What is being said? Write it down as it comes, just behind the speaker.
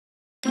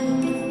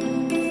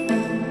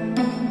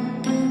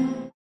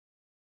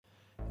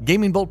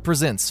GamingBolt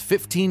presents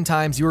 15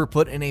 times you were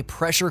put in a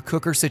pressure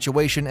cooker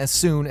situation as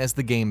soon as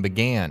the game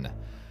began.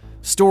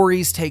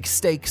 Stories take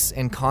stakes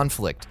and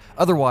conflict,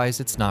 otherwise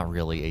it's not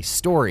really a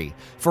story.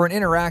 For an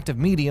interactive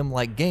medium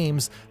like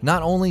games,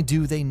 not only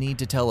do they need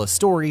to tell a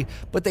story,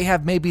 but they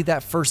have maybe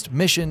that first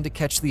mission to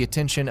catch the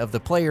attention of the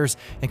players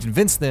and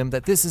convince them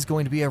that this is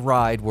going to be a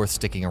ride worth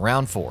sticking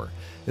around for.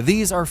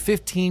 These are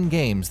 15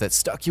 games that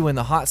stuck you in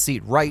the hot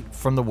seat right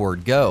from the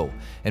word go,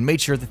 and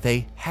made sure that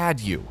they had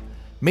you,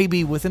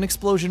 maybe with an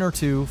explosion or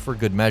two for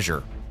good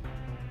measure.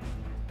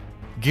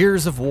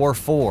 Gears of War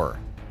 4.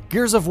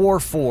 Gears of War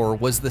 4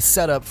 was the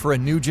setup for a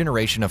new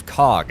generation of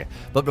COG,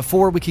 but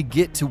before we could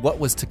get to what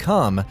was to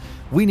come,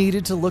 we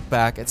needed to look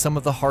back at some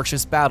of the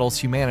harshest battles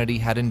humanity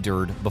had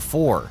endured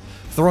before,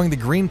 throwing the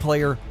green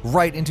player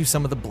right into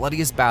some of the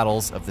bloodiest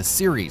battles of the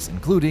series,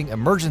 including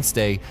Emergence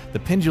Day, the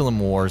Pendulum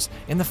Wars,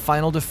 and the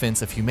final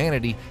defense of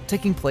humanity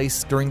taking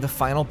place during the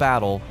final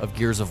battle of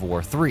Gears of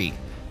War 3.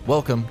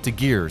 Welcome to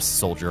Gears,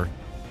 soldier.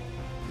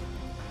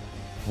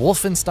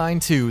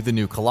 Wolfenstein 2: The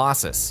New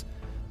Colossus.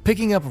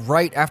 Picking up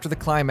right after the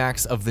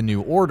climax of The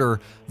New Order,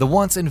 the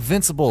once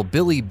invincible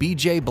Billy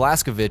B.J.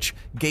 Blazkowicz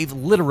gave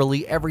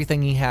literally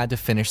everything he had to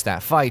finish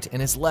that fight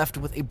and is left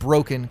with a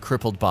broken,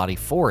 crippled body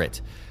for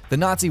it. The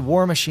Nazi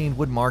war machine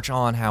would march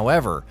on,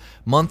 however.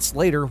 Months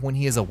later, when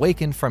he is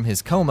awakened from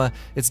his coma,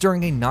 it's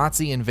during a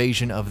Nazi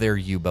invasion of their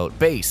U-boat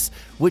base,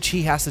 which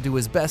he has to do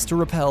his best to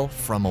repel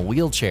from a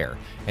wheelchair,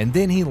 and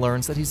then he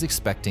learns that he's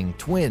expecting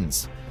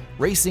twins.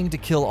 Racing to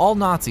kill all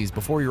Nazis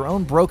before your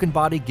own broken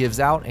body gives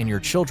out and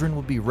your children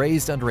will be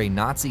raised under a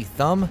Nazi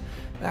thumb?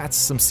 That's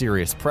some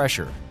serious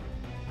pressure.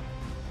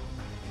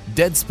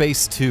 Dead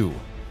Space 2.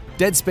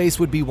 Dead Space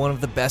would be one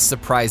of the best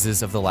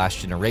surprises of the last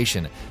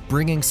generation,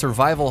 bringing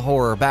survival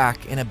horror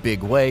back in a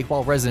big way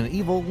while Resident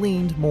Evil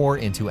leaned more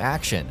into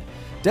action.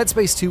 Dead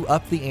Space 2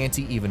 upped the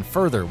ante even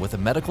further, with a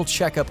medical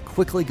checkup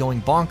quickly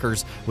going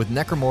bonkers, with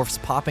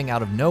necromorphs popping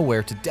out of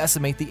nowhere to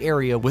decimate the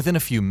area within a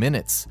few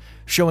minutes,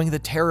 showing the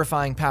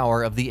terrifying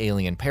power of the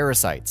alien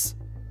parasites.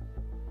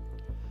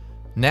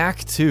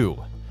 Knack 2.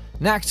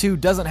 Knack 2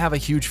 doesn't have a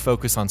huge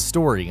focus on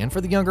story, and for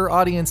the younger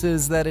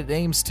audiences that it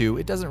aims to,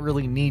 it doesn't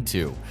really need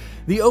to.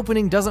 The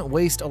opening doesn't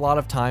waste a lot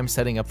of time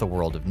setting up the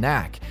world of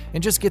Knack,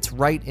 and just gets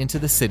right into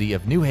the city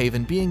of New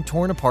Haven being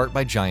torn apart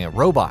by giant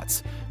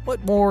robots.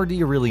 What more do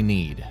you really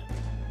need?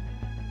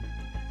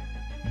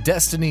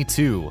 Destiny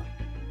 2.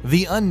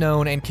 The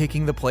unknown and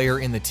kicking the player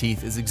in the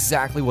teeth is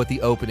exactly what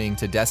the opening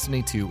to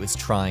Destiny 2 is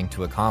trying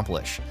to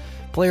accomplish.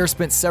 Players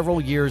spent several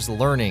years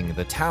learning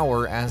the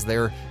tower as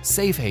their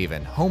safe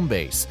haven, home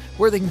base,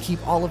 where they can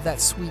keep all of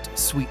that sweet,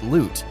 sweet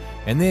loot.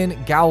 And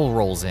then Gowl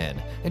rolls in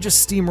and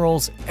just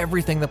steamrolls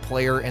everything the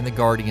player and the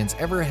Guardians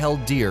ever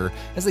held dear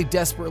as they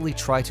desperately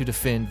try to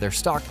defend their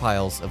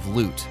stockpiles of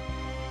loot.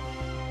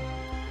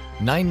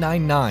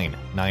 999,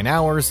 9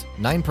 hours,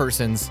 9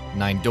 persons,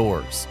 9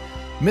 doors.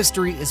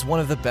 Mystery is one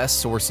of the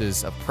best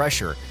sources of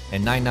pressure,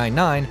 and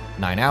 999,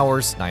 9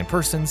 hours, 9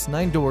 persons,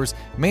 9 doors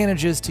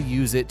manages to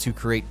use it to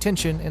create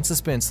tension and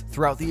suspense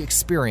throughout the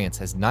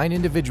experience as 9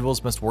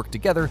 individuals must work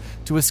together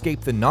to escape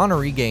the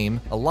nonary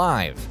game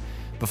alive.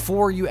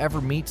 Before you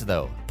ever meet,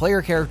 though,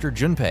 player character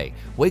Junpei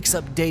wakes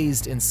up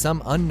dazed in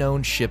some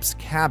unknown ship's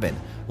cabin,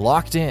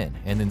 locked in,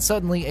 and then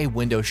suddenly a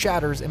window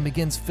shatters and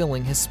begins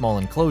filling his small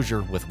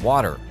enclosure with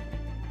water.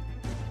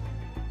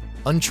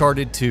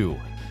 Uncharted 2.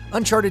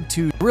 Uncharted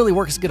 2 really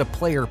works to get a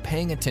player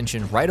paying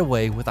attention right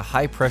away with a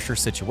high-pressure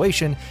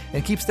situation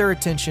and keeps their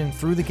attention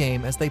through the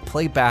game as they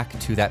play back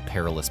to that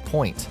perilous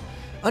point.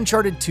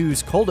 Uncharted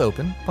 2's cold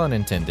open, pun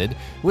intended,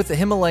 with the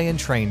Himalayan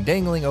train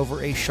dangling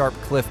over a sharp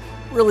cliff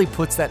really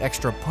puts that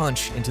extra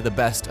punch into the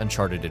best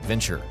Uncharted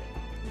adventure.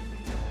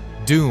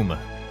 Doom.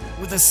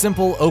 With a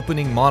simple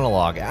opening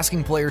monologue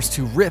asking players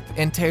to rip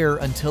and tear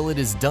until it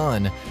is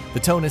done, the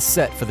tone is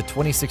set for the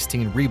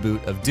 2016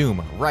 reboot of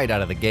Doom right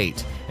out of the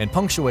gate, and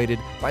punctuated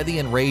by the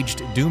enraged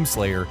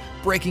Doomslayer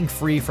breaking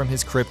free from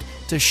his crypt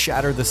to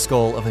shatter the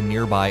skull of a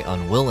nearby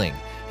unwilling.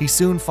 He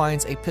soon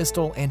finds a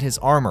pistol and his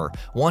armor,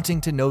 wanting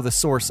to know the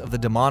source of the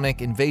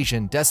demonic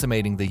invasion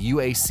decimating the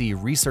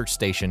UAC research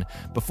station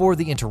before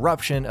the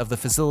interruption of the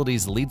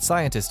facility's lead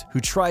scientist, who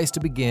tries to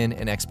begin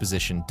an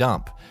exposition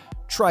dump.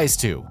 Tries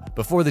to,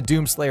 before the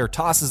Doomslayer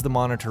tosses the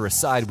monitor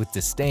aside with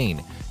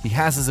disdain. He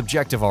has his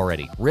objective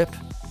already: rip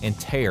and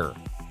tear.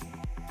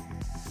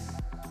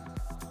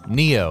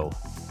 Neo.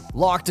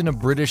 Locked in a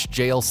British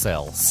jail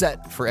cell,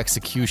 set for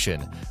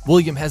execution,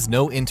 William has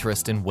no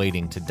interest in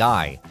waiting to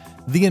die.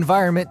 The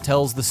environment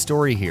tells the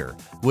story here,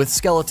 with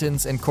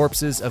skeletons and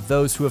corpses of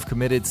those who have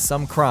committed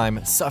some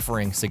crime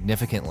suffering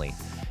significantly.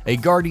 A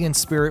guardian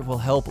spirit will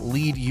help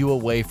lead you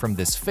away from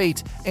this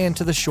fate and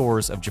to the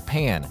shores of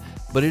Japan,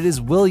 but it is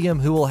William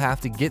who will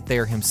have to get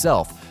there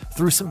himself,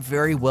 through some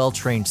very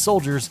well-trained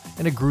soldiers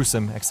and a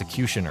gruesome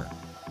executioner.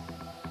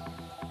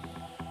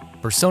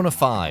 Persona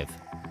 5.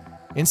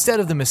 instead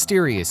of the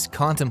mysterious,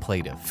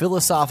 contemplative,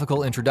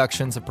 philosophical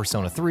introductions of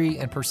Persona 3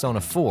 and Persona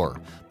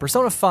 4.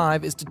 Persona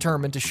 5 is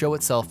determined to show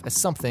itself as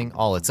something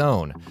all its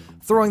own,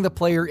 throwing the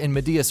player in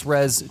medias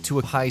res to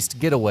a heist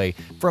getaway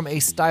from a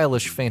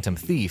stylish phantom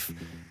thief.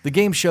 The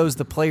game shows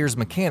the player's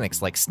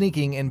mechanics like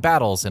sneaking and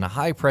battles in a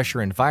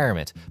high-pressure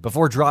environment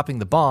before dropping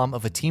the bomb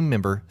of a team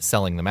member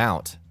selling them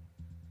out.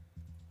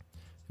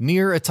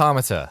 Nier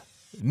Automata.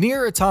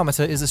 Nier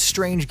Automata is a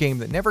strange game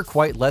that never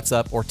quite lets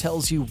up or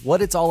tells you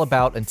what it's all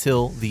about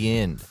until the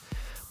end.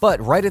 But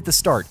right at the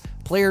start,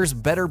 players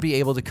better be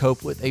able to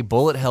cope with a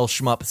bullet hell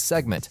shmup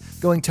segment,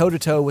 going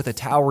toe-to-toe with a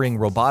towering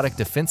robotic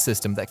defense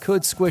system that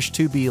could squish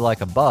 2B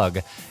like a bug,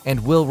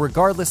 and will,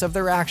 regardless of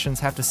their actions,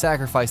 have to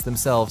sacrifice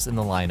themselves in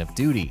the line of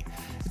duty.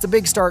 It's a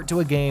big start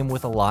to a game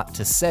with a lot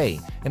to say,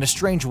 and a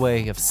strange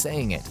way of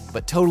saying it,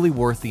 but totally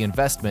worth the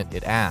investment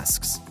it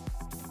asks.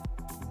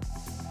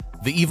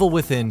 The Evil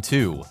Within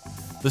 2.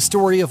 The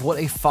story of what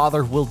a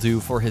father will do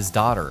for his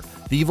daughter.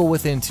 The Evil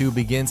Within 2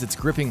 begins its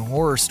gripping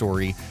horror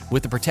story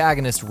with the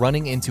protagonist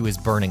running into his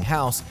burning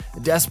house,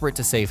 desperate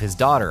to save his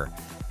daughter.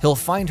 He'll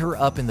find her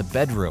up in the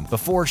bedroom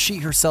before she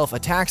herself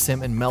attacks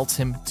him and melts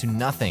him to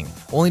nothing,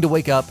 only to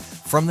wake up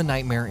from the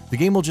nightmare. The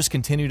game will just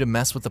continue to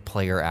mess with the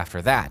player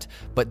after that,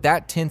 but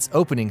that tense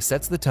opening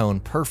sets the tone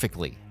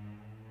perfectly.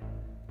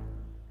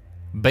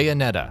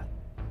 Bayonetta.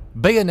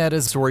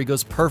 Bayonetta's story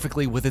goes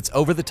perfectly with its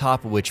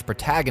over-the-top witch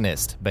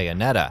protagonist,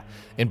 Bayonetta.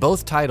 In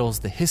both titles,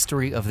 the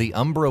history of the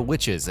Umbra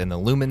Witches and the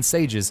Lumen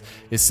Sages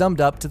is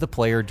summed up to the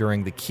player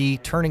during the key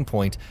turning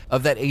point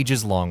of that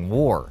ages-long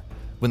war,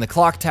 when the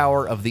clock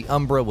tower of the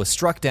Umbra was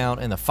struck down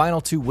and the final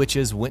two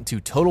witches went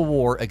to total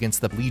war against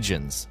the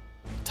legions.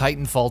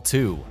 Titanfall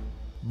 2.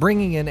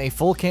 Bringing in a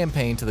full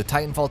campaign to the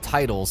Titanfall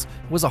titles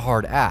was a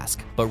hard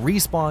ask, but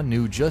Respawn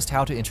knew just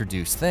how to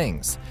introduce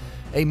things.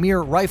 A mere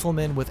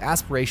rifleman with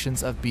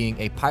aspirations of being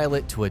a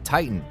pilot to a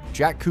Titan,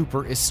 Jack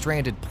Cooper is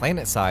stranded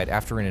planetside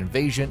after an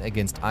invasion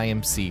against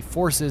IMC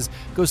forces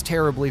goes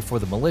terribly for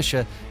the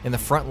militia and the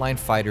frontline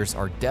fighters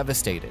are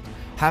devastated.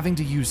 Having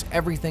to use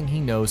everything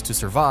he knows to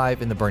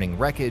survive in the burning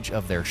wreckage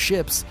of their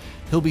ships,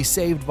 he'll be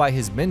saved by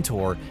his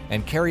mentor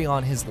and carry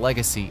on his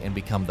legacy and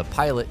become the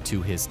pilot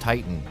to his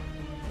Titan.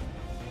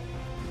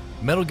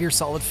 Metal Gear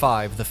Solid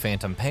 5: The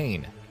Phantom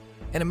Pain.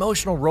 An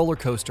emotional roller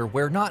coaster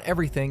where not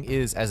everything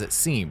is as it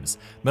seems.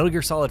 Metal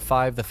Gear Solid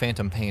 5: The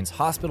Phantom Pain's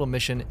hospital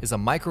mission is a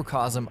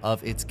microcosm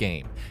of its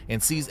game,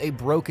 and sees a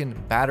broken,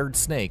 battered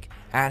Snake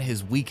at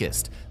his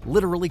weakest,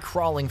 literally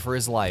crawling for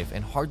his life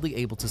and hardly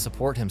able to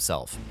support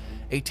himself.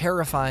 A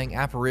terrifying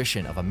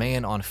apparition of a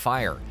man on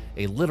fire,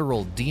 a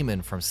literal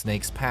demon from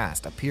Snake's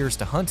past, appears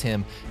to hunt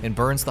him and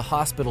burns the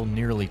hospital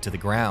nearly to the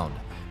ground.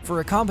 For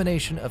a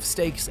combination of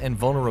stakes and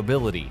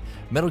vulnerability,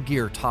 Metal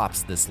Gear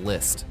tops this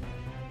list.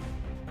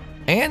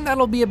 And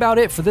that'll be about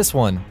it for this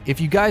one.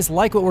 If you guys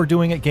like what we're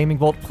doing at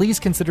GamingBolt, please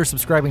consider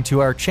subscribing to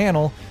our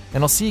channel,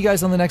 and I'll see you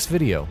guys on the next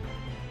video.